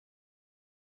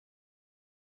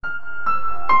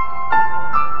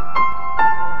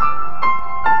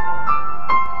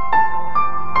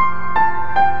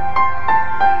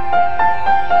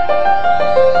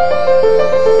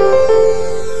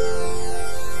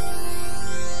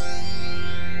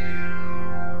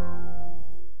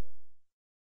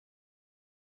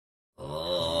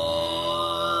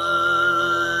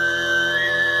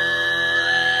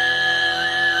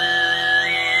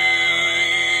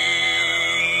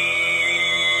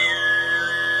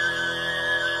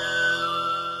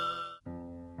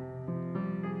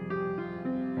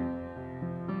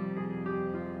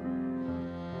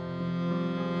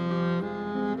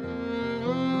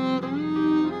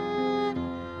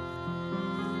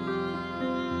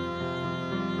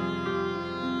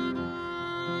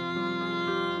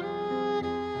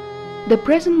The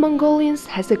present Mongolians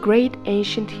has a great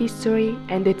ancient history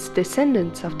and its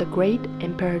descendants of the great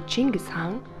Emperor Genghis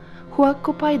Khan, who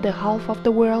occupied the half of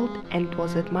the world and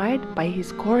was admired by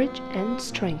his courage and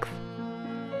strength.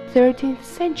 13th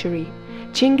century,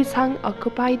 Genghis Khan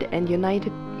occupied and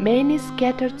united many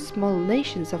scattered small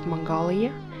nations of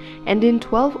Mongolia, and in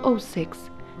 1206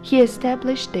 he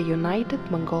established the United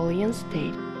Mongolian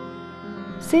State.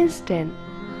 Since then,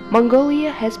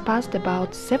 Mongolia has passed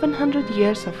about 700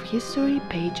 years of history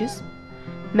pages,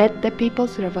 met the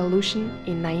People's Revolution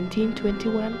in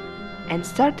 1921, and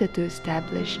started to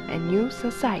establish a new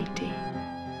society.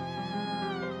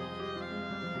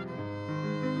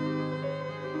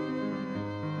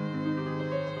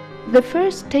 The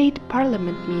first state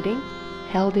parliament meeting,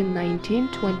 held in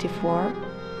 1924,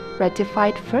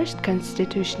 ratified first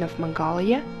constitution of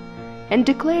Mongolia and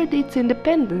declared its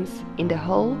independence in the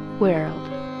whole world.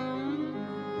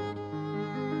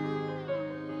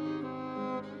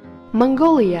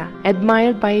 Mongolia,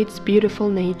 admired by its beautiful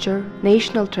nature,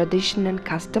 national tradition and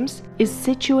customs, is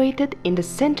situated in the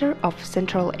center of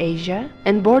Central Asia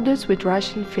and borders with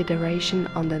Russian Federation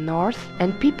on the north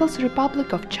and People's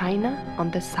Republic of China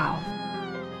on the south.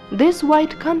 This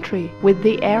wide country, with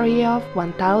the area of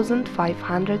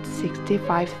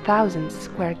 1,565,000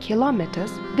 square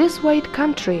kilometers,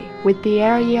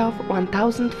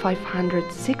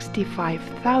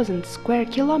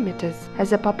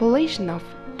 has a population of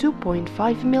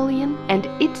 2.5 million, and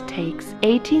it takes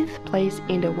 18th place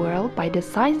in the world by the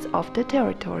size of the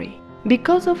territory.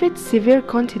 Because of its severe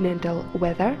continental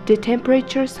weather, the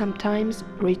temperature sometimes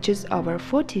reaches over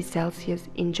 40 Celsius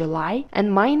in July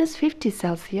and minus 50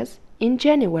 Celsius in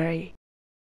January.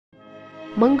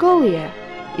 Mongolia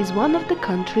is one of the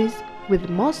countries with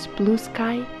most blue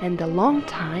sky and a long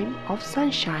time of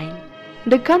sunshine.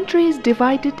 The country is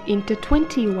divided into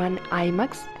 21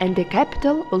 imaks and the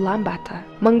capital Ulaanbaatar.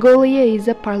 Mongolia is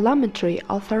a parliamentary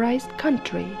authorized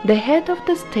country. The head of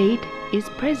the state is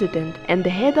president and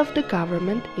the head of the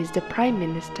government is the prime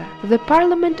minister. The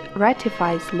parliament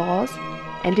ratifies laws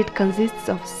and it consists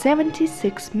of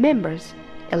 76 members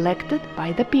elected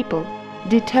by the people.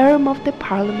 The term of the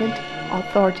parliament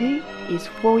authority is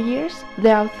 4 years.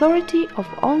 The authority of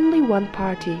only one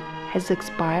party has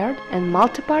expired and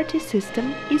multi-party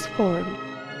system is formed.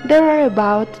 There are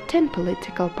about 10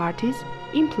 political parties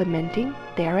implementing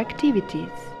their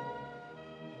activities.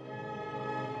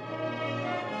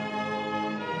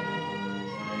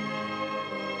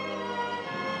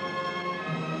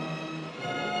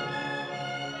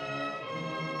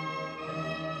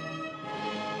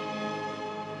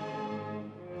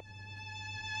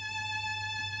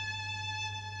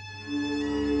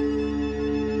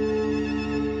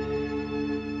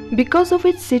 Because of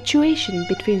its situation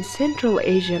between Central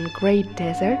Asian Great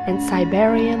Desert and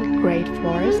Siberian Great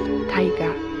Forest,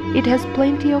 taiga, it has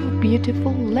plenty of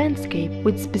beautiful landscape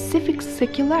with specific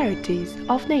secularities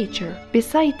of nature.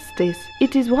 Besides this,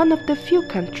 it is one of the few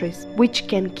countries which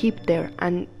can keep their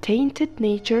untainted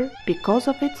nature because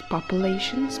of its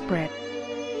population spread.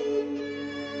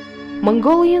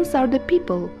 Mongolians are the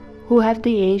people who have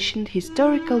the ancient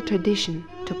historical tradition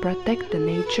to protect the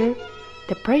nature,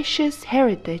 the precious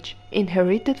heritage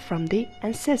inherited from the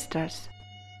ancestors.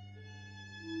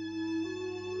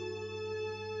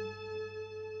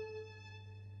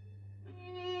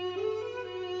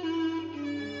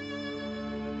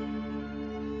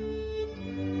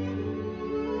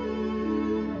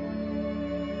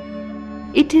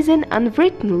 It is an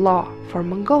unwritten law for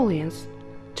Mongolians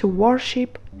to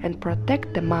worship and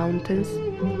protect the mountains,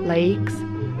 lakes,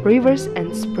 rivers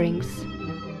and springs.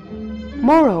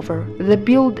 Moreover, they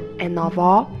build an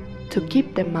awa to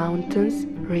keep the mountains,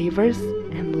 rivers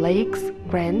and lakes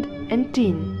grand and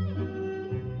thin.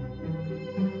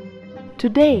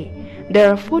 Today,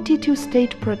 there are 42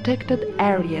 state-protected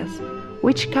areas,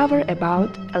 which cover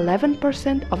about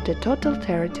 11% of the total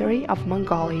territory of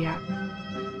Mongolia.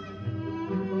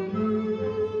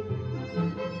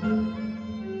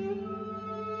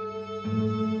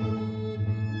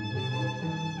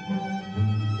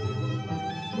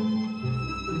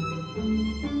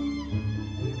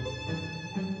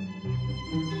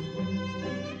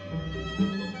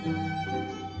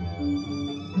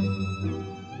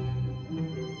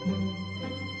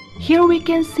 Here we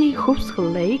can see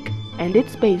Hupskhul Lake and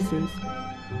its basins,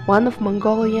 one of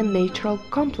Mongolian natural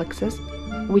complexes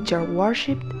which are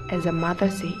worshipped as a mother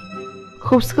sea.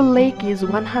 Hupskhul Lake is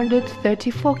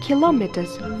 134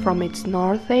 kilometers from its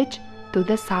north edge to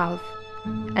the south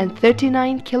and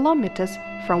 39 kilometers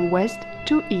from west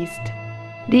to east.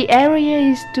 The area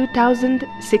is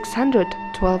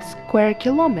 2,612 square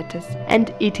kilometers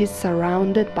and it is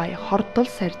surrounded by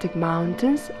Hortol-Sertig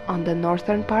Mountains on the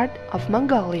northern part of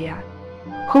Mongolia.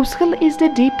 Hubskhil is the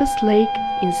deepest lake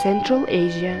in Central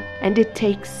Asia and it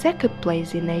takes second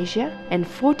place in Asia and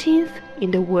 14th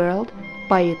in the world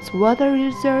by its water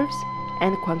reserves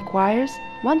and conquers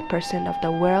 1% of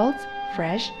the world's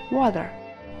fresh water.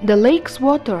 The lake's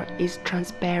water is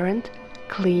transparent,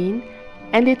 clean,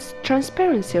 and its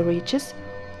transparency reaches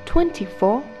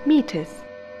 24 meters.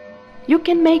 You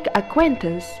can make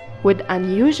acquaintance with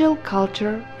unusual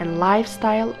culture and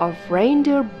lifestyle of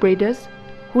reindeer breeders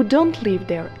who don't live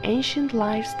their ancient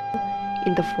lifestyle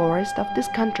in the forest of this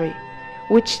country,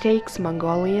 which takes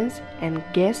Mongolians and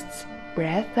guests'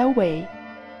 breath away.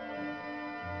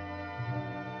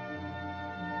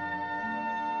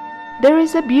 There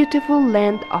is a beautiful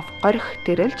land of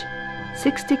Qorx-Tirilch,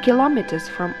 60 kilometers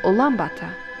from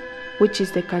Ulaanbaatar, which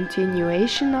is the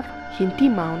continuation of Khinti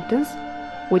Mountains,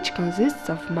 which consists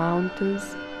of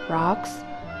mountains, rocks,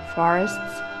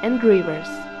 forests, and rivers.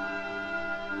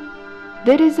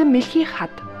 There is a Milky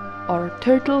Hut, or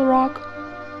Turtle Rock,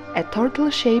 a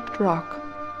turtle-shaped rock,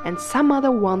 and some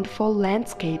other wonderful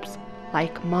landscapes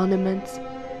like monuments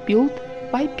built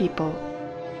by people.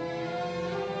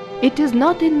 It is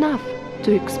not enough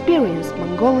to experience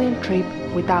Mongolian trip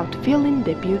without feeling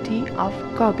the beauty of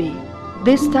Gobi.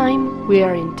 This time we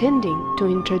are intending to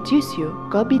introduce you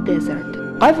Gobi Desert.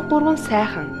 Qayvqurg'on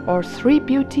Сайхан, or Three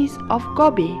Beauties of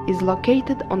Gobi, is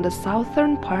located on the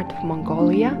southern part of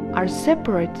Mongolia, are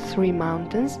separate three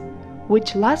mountains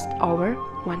which last over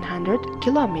 100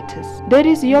 kilometers. There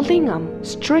is Yolingam,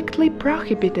 strictly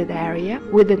prohibited area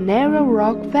with a narrow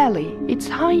rock valley. Its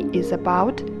height is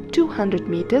about 200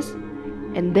 meters,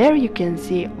 and there you can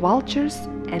see vultures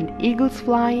and eagles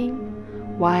flying,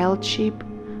 wild sheep,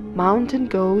 mountain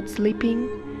goats leaping,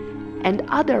 and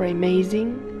other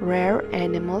amazing rare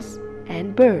animals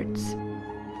and birds.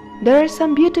 There are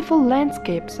some beautiful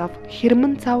landscapes of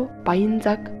Hirmantsau,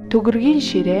 Bayinzak, Tugurgin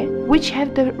Shire, which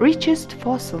have the richest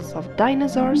fossils of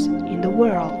dinosaurs in the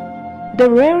world. The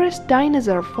rarest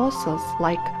dinosaur fossils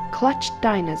like clutched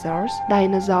dinosaurs,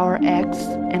 dinosaur eggs,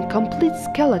 and complete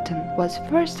skeleton was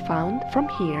first found from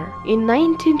here. In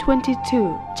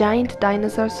 1922, giant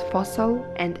dinosaurs fossil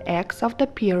and eggs of the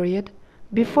period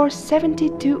before 70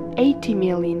 to 80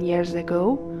 million years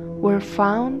ago were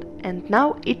found, and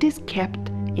now it is kept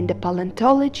in the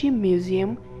Paleontology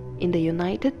Museum in the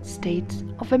United States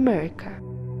of America.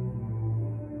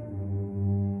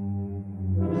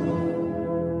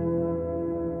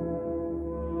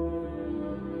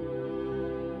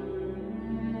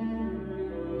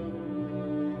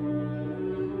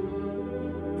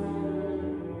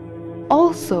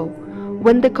 Also,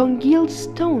 when the congealed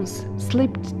stones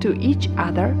slipped to each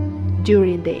other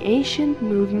during the ancient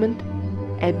movement,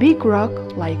 a big rock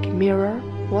like mirror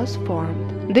was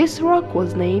formed. This rock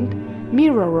was named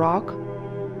Mirror Rock,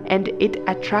 and it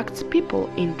attracts people's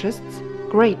interests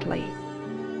greatly.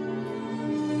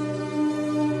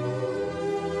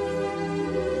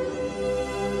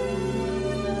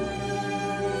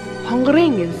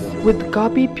 Hongringes with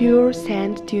Gobi pure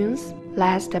sand dunes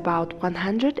last about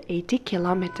 180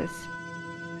 kilometers.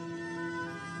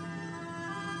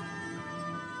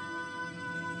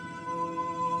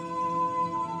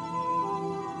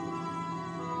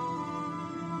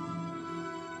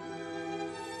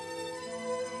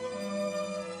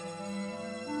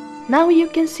 Now you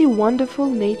can see wonderful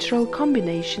natural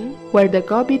combination where the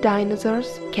Gobi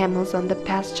dinosaurs, camels on the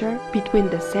pasture between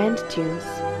the sand dunes.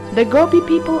 The Gobi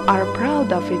people are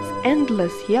proud of its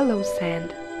endless yellow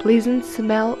sand, pleasant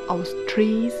smell of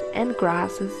trees and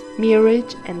grasses,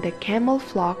 mirage and the camel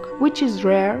flock, which is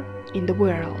rare in the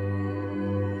world.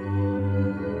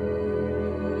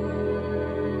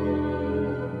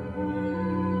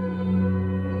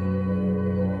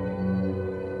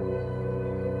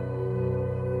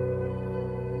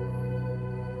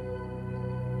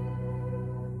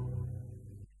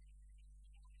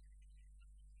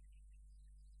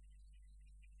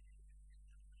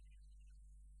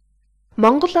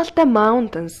 Mongol Alta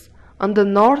Mountains on the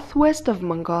northwest of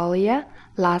Mongolia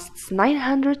lasts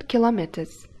 900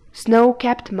 kilometers.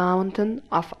 Snow-capped mountain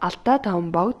of Alta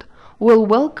Tambot will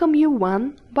welcome you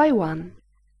one by one.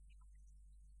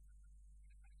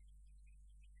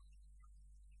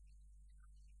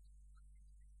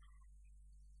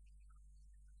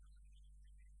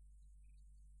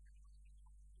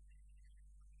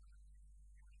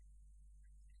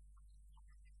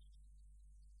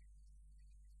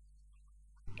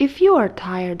 If you are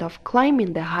tired of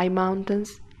climbing the high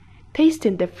mountains,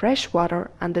 tasting the fresh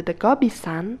water under the Gobi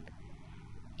sun,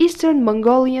 Eastern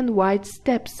Mongolian white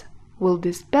steppes will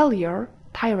dispel your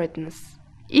tiredness.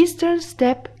 Eastern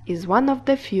steppe is one of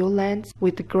the few lands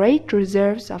with great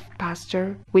reserves of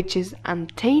pasture, which is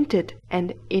untainted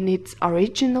and in its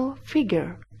original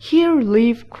figure. Here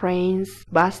live cranes,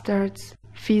 bustards,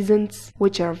 pheasants,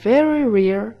 which are very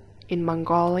rare in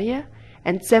Mongolia,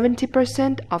 and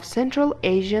 70% of Central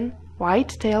Asian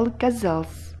white-tailed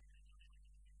gazelles.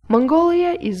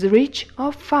 Mongolia is rich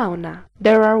of fauna.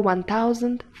 There are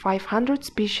 1,500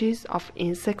 species of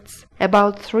insects,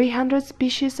 about 300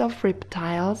 species of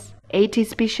reptiles, 80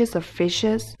 species of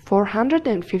fishes,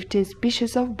 415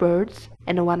 species of birds,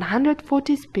 and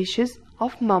 140 species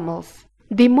of mammals.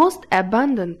 The most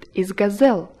abundant is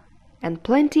gazelle, and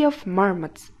plenty of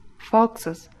marmots,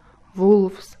 foxes,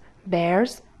 wolves,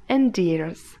 bears, and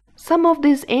deers. Some of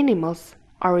these animals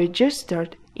are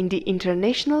registered in the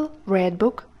International Red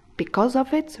Book because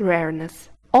of its rareness.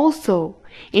 Also,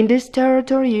 in this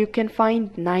territory you can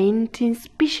find 19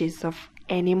 species of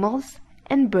animals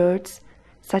and birds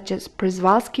such as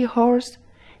Przewalski horse,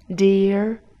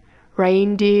 deer,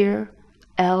 reindeer,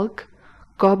 elk,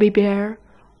 gobi bear,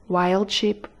 wild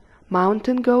sheep,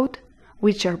 mountain goat,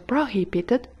 which are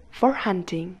prohibited for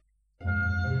hunting.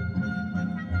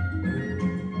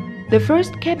 The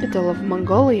first capital of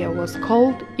Mongolia was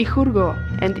called Ihurgo,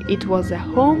 and it was a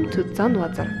home to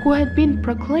Tanилцуулга, who had been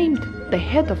proclaimed the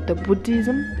head of the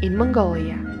Buddhism in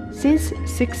Mongolia. Since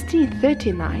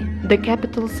 1639, the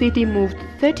capital city moved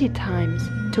 30 times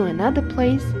to another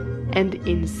place, and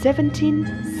in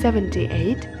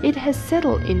 1778 it has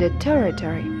settled in the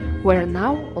territory where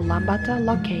now Ulaanbaatar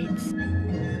locates.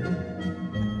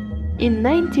 In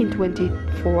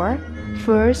 1924,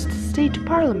 First State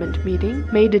Parliament meeting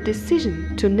made a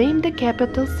decision to name the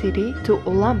capital city to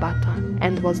Ulaanbaatar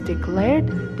and was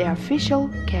declared the official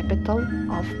capital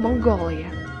of Mongolia.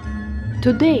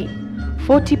 Today,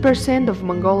 40% of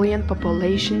Mongolian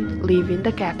population live in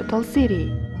the capital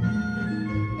city.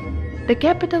 The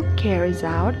capital carries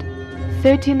out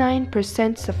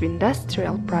 39% of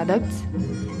industrial products,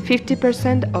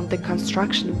 50% of the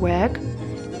construction work,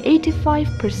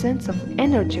 85% of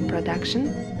energy production,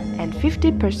 and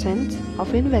 50%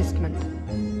 of investment.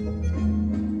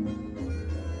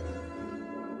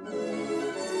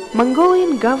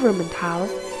 Mongolian Government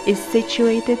House is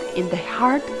situated in the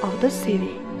heart of the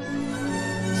city.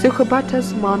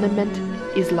 Sukhobatar's monument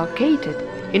is located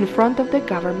in front of the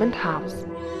Government House.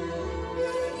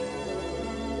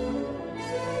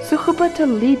 Sukhobatar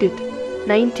led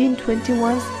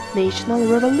 1921's national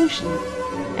revolution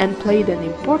and played an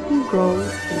important role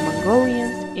in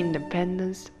Mongolians'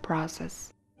 independence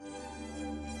process.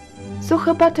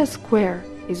 Sukhobatar Square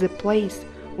is a place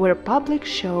where public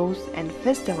shows and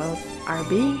festivals are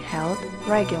being held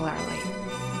regularly.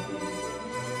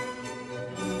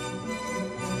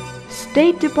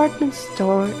 State Department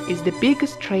Store is the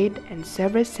biggest trade and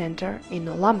service center in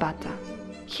Ulaanbaatar.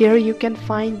 Here you can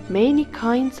find many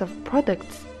kinds of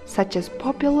products such as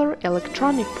popular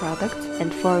electronic products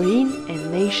and foreign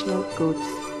and national goods.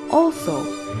 Also,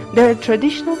 there are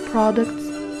traditional products,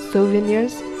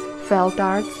 souvenirs, felt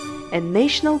arts, and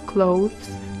national clothes,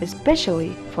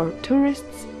 especially for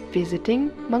tourists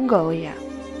visiting Mongolia.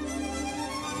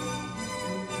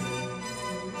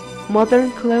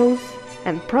 Modern clothes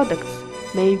and products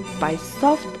made by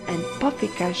soft and puffy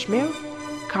cashmere,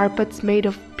 carpets made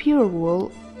of pure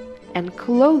wool, and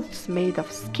clothes made of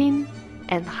skin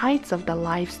and hides of the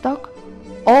livestock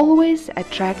always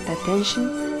attract attention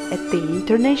at the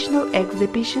international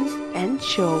exhibitions and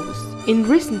shows. In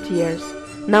recent years,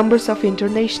 numbers of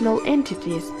international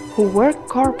entities who work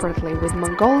corporately with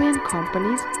Mongolian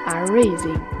companies are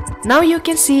rising. Now you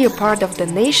can see a part of the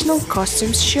National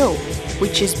Costumes Show,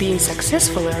 which is being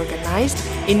successfully organized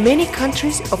in many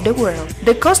countries of the world.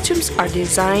 The costumes are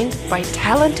designed by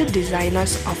talented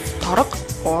designers of torok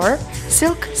or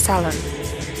silk salon.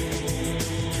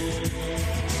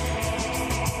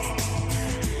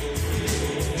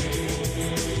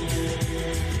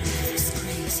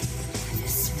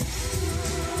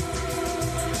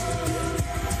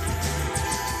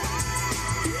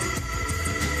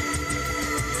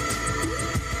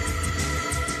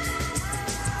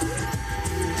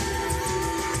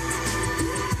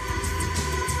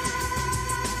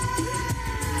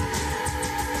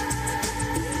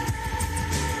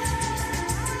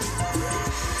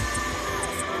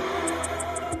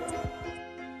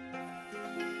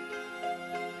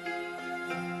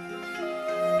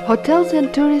 Hotels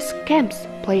and tourist camps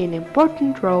play an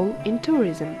important role in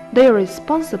tourism. They are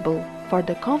responsible for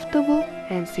the comfortable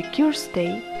and secure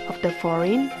stay of the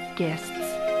foreign guests.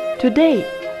 Today,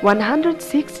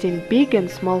 116 big and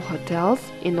small hotels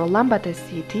in Ulaanbaatar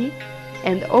city,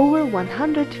 and over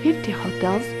 150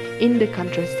 hotels in the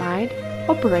countryside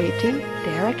operating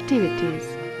their activities.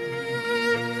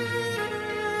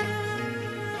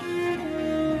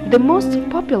 The most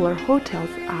popular hotels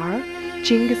are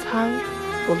Genghis Khan,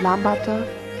 Ulaanbaatar,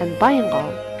 and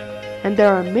Mongolia, and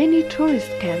there are many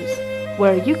tourist camps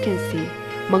where you can see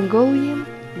Mongolian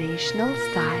national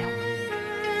style.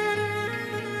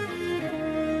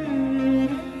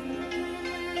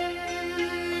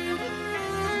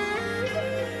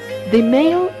 The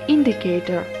main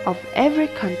indicator of every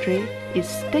country is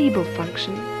stable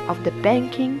function of the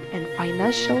banking and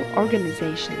financial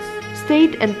organizations.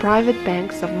 State and private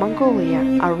banks of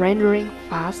Mongolia are rendering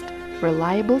fast,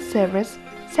 reliable service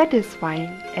satisfying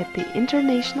at the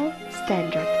international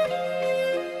standard.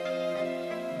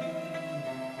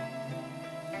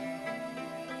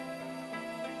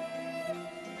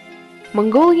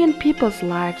 Mongolian people's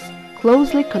lives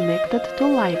closely connected to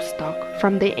livestock.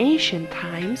 From the ancient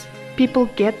times, people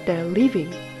get their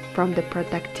living from the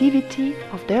productivity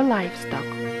of their livestock.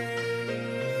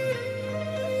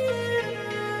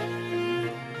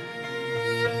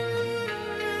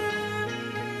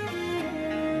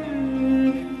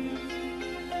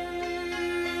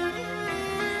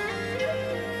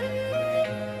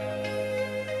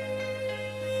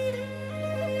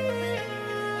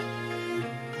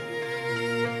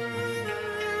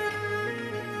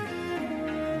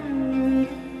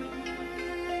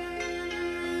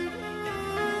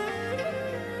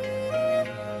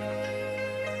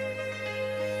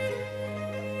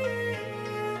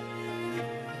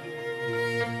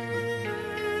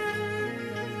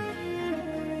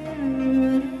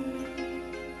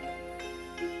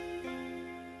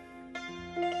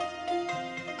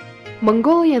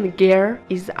 Mongolian gear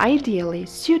is ideally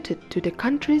suited to the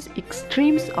country's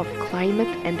extremes of climate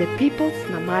and the people's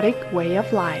nomadic way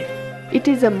of life. It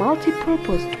is a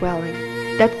multi-purpose dwelling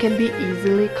that can be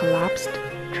easily collapsed,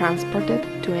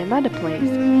 transported to another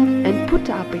place, and put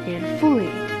up again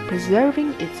fully,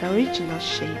 preserving its original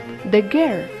shape. The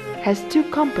gear has two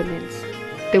components,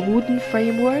 the wooden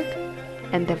framework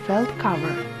and the felt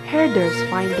cover. Herders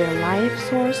find their life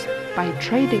source by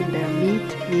trading their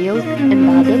meat, milk, and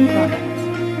other products.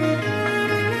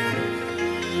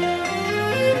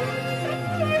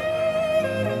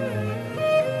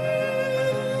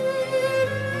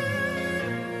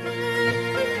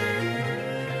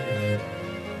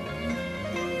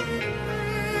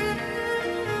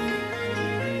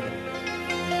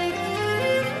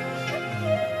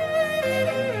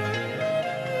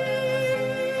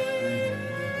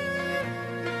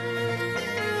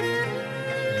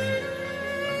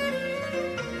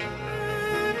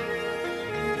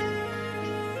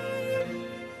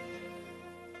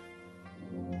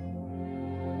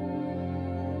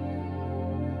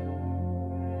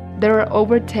 There are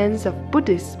over tens of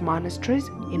Buddhist monasteries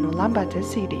in Ulaanbaatar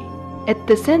city. At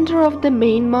the center of the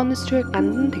main monastery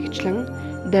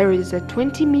Tanилцуулга, there is a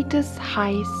 20 meters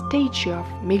high statue of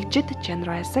Migdjit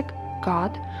Chandrasak,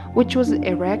 god, which was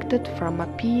erected from a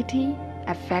piety,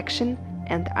 affection,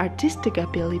 and artistic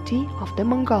ability of the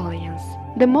Mongolians.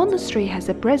 The monastery has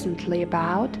presently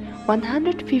about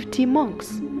 150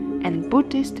 monks and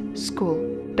Buddhist school.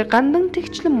 The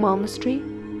Tanилцуулга monastery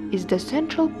is the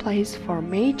central place for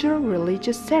major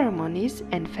religious ceremonies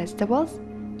and festivals,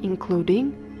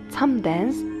 including Tsam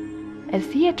dance, a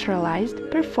theatralized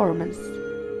performance.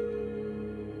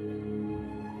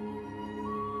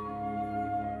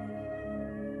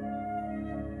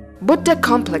 Buddha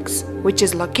complex, which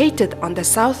is located on the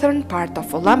southern part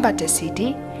of Ulaanbaatar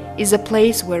city, is a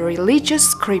place where religious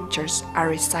scriptures are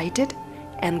recited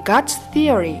and God's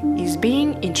theory is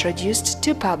being introduced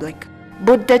to public.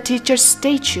 Buddha teacher's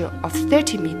statue of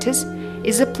 30 meters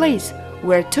is a place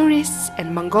where tourists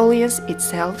and Mongolians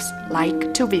itself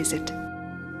like to visit.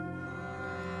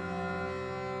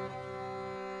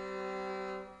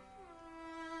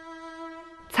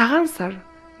 Цагаансар,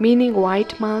 meaning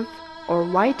white month or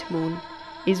white moon,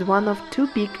 is one of two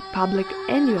big public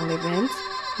annual events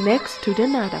next to the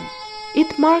Nadam.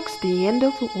 It marks the end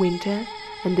of winter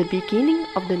and the beginning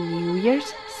of the New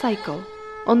Year's cycle.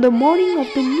 On the morning of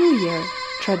the New Year,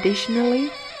 traditionally,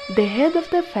 the head of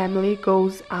the family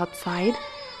goes outside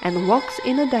and walks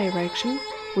in a direction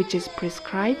which is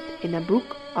prescribed in a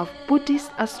book of Buddhist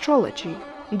astrology.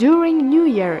 During New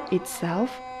Year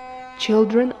itself,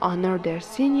 children honor their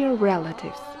senior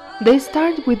relatives. They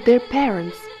start with their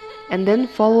parents, and then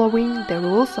following the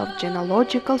rules of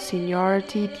genealogical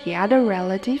seniority the other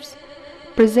relatives,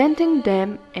 presenting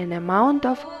them an amount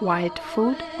of white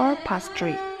food or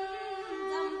pastry.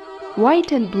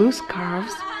 White and blue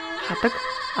scarves katak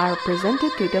are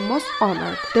presented to the most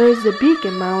honored. There is a big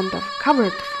amount of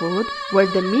covered food where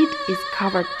the meat is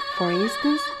covered, for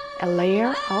instance, a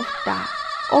layer of dal.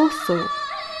 Also,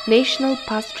 national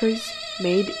pastries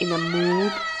made in a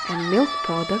mold and milk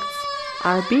products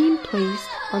are being placed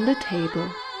on the table.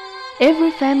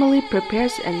 Every family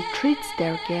prepares and treats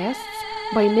their guests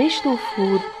by national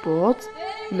food boards,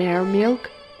 mare milk,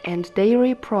 and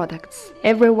dairy products.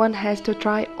 Everyone has to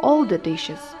try all the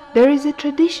dishes. There is a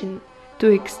tradition to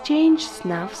exchange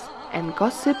snuffs and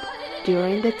gossip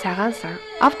during the taransar.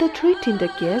 After treating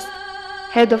the guest,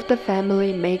 head of the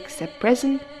family makes a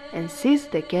present and sees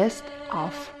the guest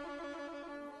off.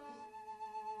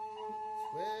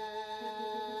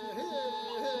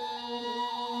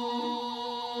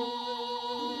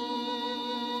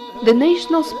 The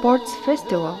national sports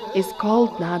festival is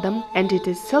called Nadam, and it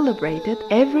is celebrated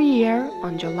every year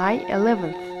on July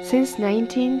 11th. Since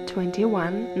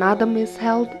 1921, Nadam is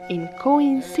held in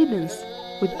coincidence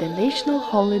with the national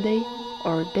holiday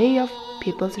or Day of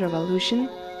People's Revolution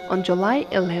on July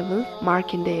 11th,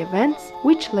 marking the events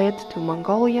which led to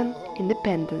Mongolian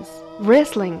independence.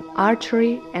 Wrestling,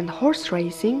 archery, and horse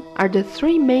racing are the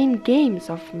three main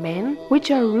games of men which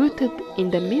are rooted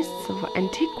in the mists of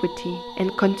antiquity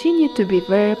and continue to be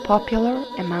very popular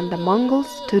among the Mongols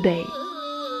today.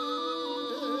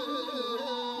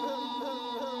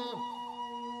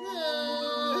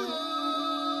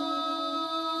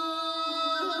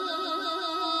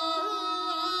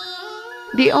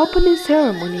 The opening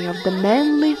ceremony of the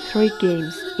manly three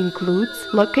games includes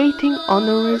locating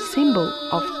honorary symbol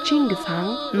of Chinggis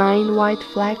Khan, 9 white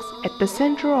flags at the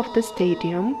center of the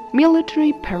stadium,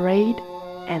 military parade,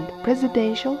 and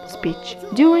presidential speech.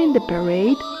 During the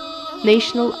parade,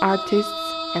 national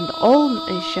artists and all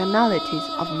nationalities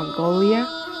of Mongolia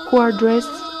who are dressed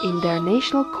in their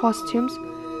national costumes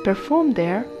perform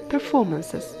their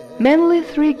performances. Manly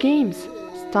three games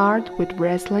start with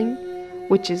wrestling,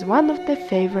 which is one of the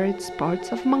favorite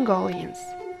sports of Mongolians.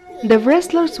 The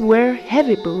wrestlers wear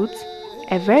heavy boots,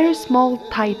 a very small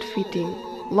tight-fitting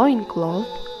loincloth,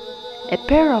 a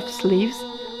pair of sleeves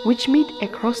which meet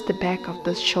across the back of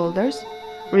the shoulders,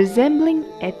 resembling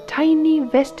a tiny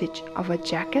vestige of a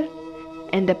jacket,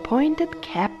 and a pointed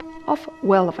cap of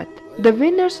velvet. The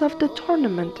winners of the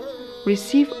tournament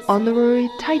receive honorary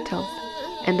titles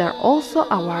and are also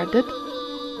awarded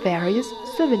various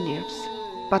souvenirs.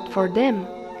 But for them,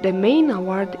 the main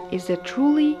award is a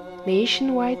truly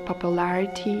nationwide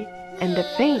popularity and the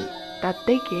fame that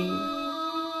they gain.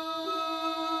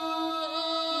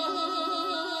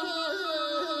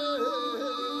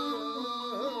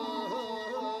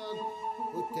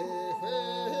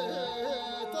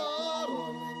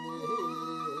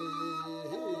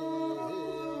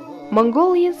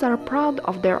 Mongolians are proud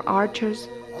of their archers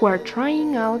who are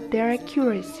trying out their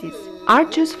accuracies.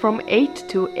 Archers from 8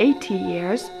 to 80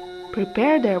 years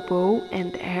prepare their bow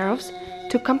and arrows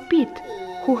to compete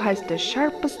who has the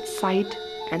sharpest sight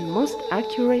and most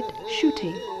accurate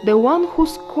shooting. The one who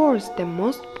scores the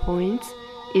most points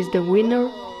is the winner,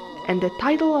 and the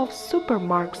title of super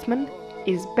marksman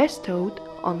is bestowed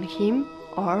on him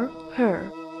or her.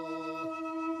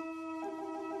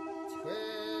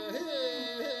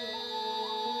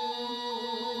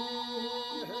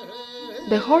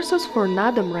 The horses for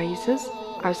Nadam races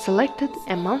are selected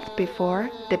a month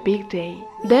before the big day.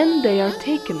 Then they are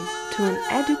taken to an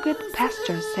adequate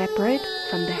pasture separate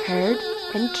from the herd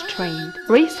and trained.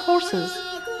 Race horses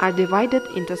are divided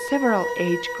into several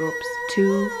age groups: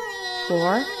 2,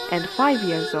 4, and 5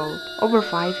 years old, over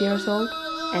 5 years old,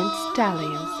 and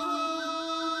stallions.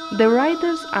 The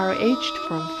riders are aged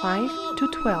from 5 to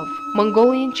 12.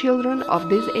 Mongolian children of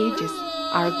these ages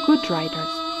are good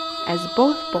riders, as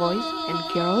both boys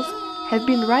and girls have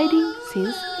been riding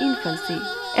since infancy.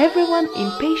 Everyone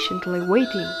impatiently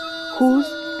waiting whose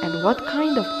and what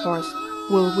kind of horse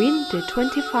will win the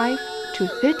 25 to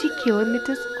 30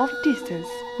 kilometers of distance.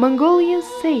 Mongolians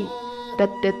say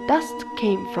that the dust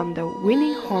came from the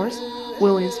winning horse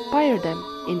will inspire them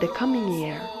in the coming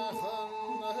year.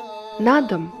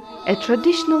 Nadam, a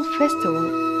traditional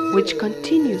festival which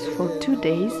continues for 2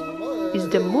 days, is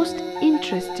the most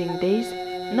interesting days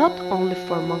not only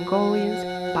for Mongolians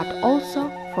but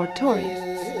also for tourists.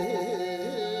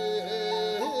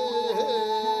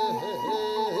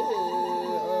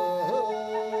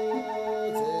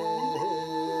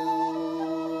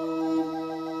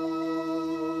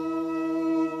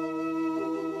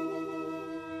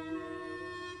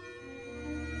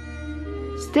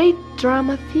 State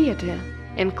drama theater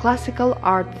and classical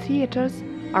art theaters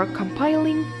are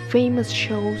compiling famous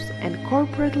shows and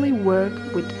corporately work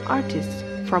with artists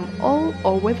from all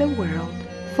over the world.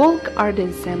 Folk art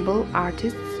ensemble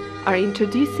artists are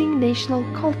introducing national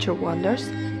culture wonders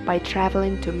by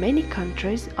traveling to many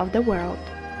countries of the world.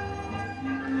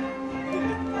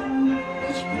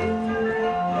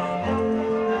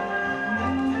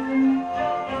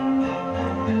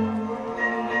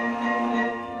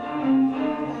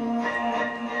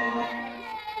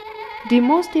 The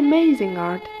most amazing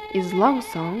art is long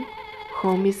song,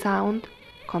 homi sound,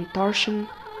 contortion,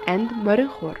 and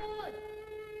mörkhor.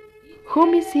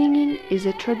 Homi singing is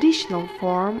a traditional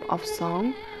form of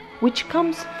song which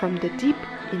comes from the deep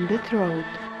in the throat.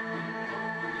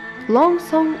 Long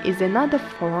song is another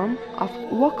form of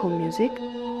vocal music,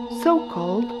 so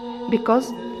called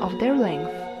because of their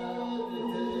length.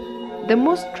 The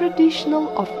most traditional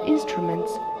of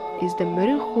instruments is the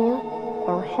mörkhor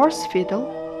or horse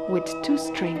fiddle with 2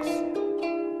 strings.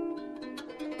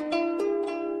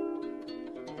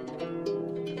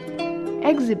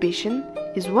 Exhibition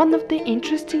is one of the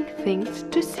interesting things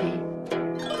to see.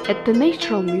 At the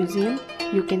Natural Museum,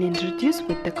 you can introduce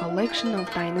with the collection of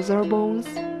dinosaur bones,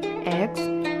 eggs,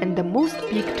 and the most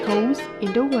big toes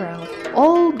in the world.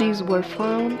 All these were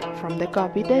found from the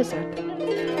Gobi Desert.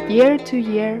 Year to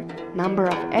year, number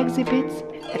of exhibits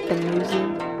at the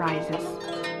museum rises.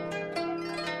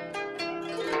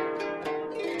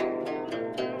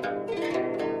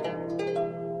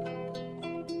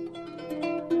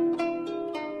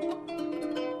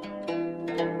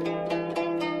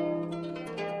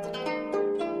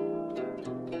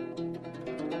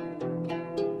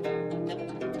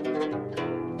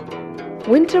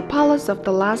 Winter palace of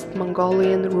the last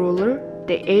Mongolian ruler,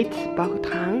 the 8th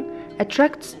Baothang,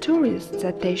 attracts tourists'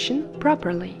 attention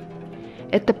properly.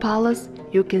 At the palace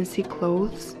you can see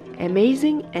clothes,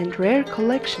 amazing and rare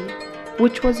collection,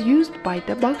 which was used by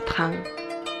the Baothang.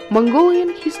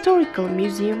 Mongolian Historical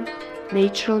Museum,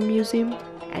 Natural Museum,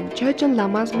 and Jojon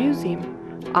Lama's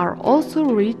Museum are also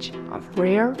rich of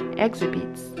rare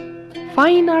exhibits.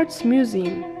 Fine Arts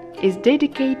Museum is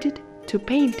dedicated to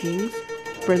paintings,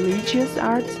 religious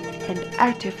arts, and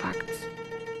artifacts.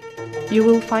 You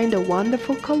will find a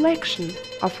wonderful collection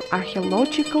of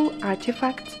archaeological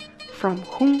artifacts from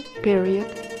Hun period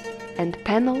and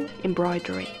panel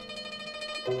embroidery.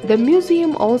 The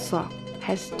museum also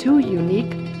has 2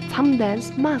 unique thumb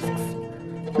dance masks,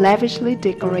 lavishly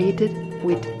decorated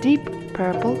with deep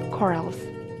purple corals.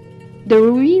 The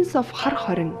ruins of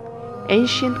Harhorin,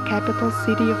 ancient capital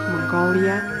city of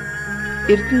Mongolia,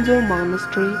 Irtinzo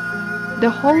Monastery, the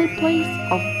holy place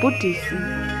of Buddhism,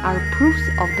 are proofs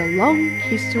of the long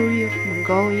history of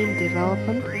Mongolian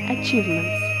development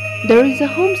achievements. There is a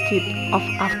homestead of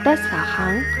Avdasa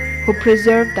Khan who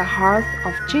preserved the hearth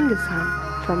of Genghis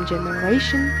Khan from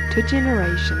generation to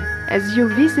generation. As you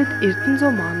visit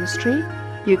Irtinzo Monastery,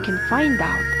 you can find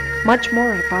out much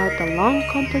more about the long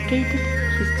complicated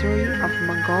history of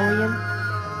Mongolian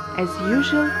as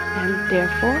usual, and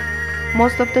therefore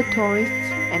most of the tourists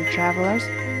and travelers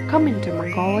coming to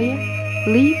Mongolia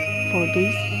leave for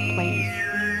this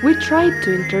place. We tried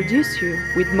to introduce you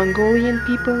with Mongolian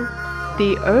people,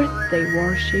 the earth they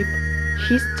worship,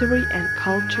 history and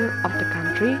culture of the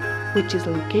country, which is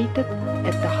located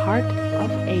at the heart of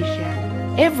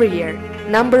Asia. Every year,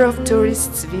 number of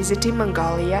tourists visiting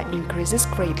Mongolia increases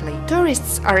greatly.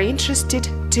 Tourists are interested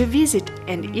to visit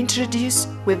and introduce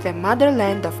with the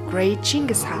motherland of great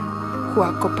Genghis Khan, who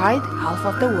occupied half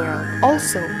of the world.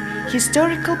 Also,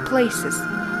 historical places,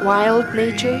 wild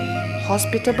nature,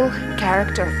 hospitable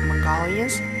character of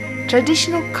Mongolians,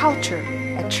 traditional culture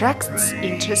attracts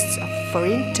interests of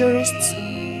foreign tourists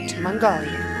to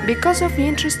Mongolia. Because of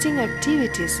interesting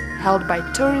activities held by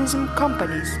tourism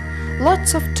companies,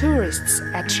 lots of tourists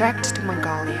attract to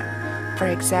Mongolia. For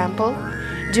example,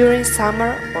 during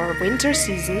summer or winter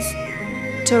seasons,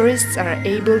 tourists are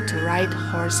able to ride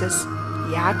horses,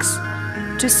 yaks,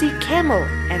 to see camel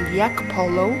and yak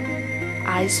polo,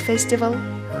 ice festival,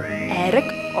 erg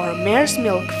or mare's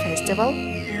milk festival,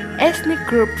 ethnic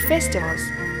group festivals,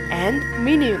 and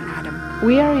many others.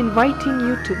 We are inviting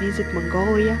you to visit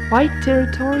Mongolia, wide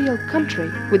territorial country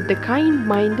with the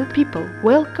kind-minded people.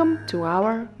 Welcome to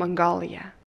our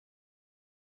Mongolia.